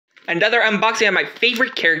another unboxing of my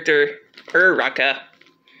favorite character, Uraraka.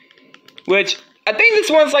 Which, I think this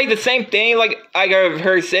one's like the same thing, like I got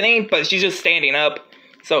her sitting, but she's just standing up.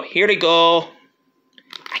 So here they go.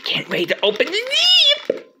 I can't wait to open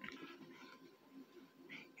the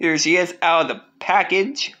Here she is out of the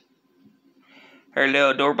package. Her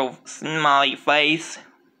little adorable smiley face.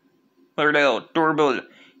 Her little adorable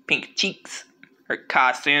pink cheeks. Her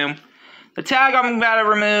costume. The tag I'm about to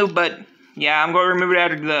remove, but yeah, I'm going to remove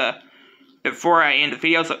it before I end the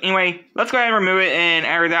video. So anyway, let's go ahead and remove it, and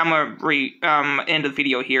after that I'm going to end the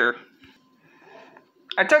video here.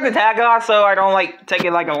 I took the tag off so I don't like take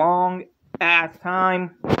it like a long ass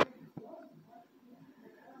time.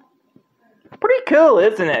 Pretty cool,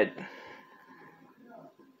 isn't it?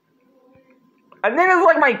 I think it's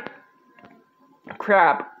like my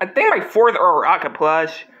crap. I think my 4th Uraraka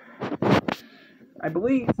plush. I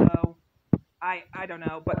believe so. I don't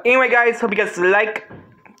know. But anyway, guys, hope you guys like,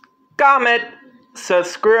 comment,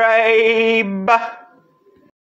 subscribe.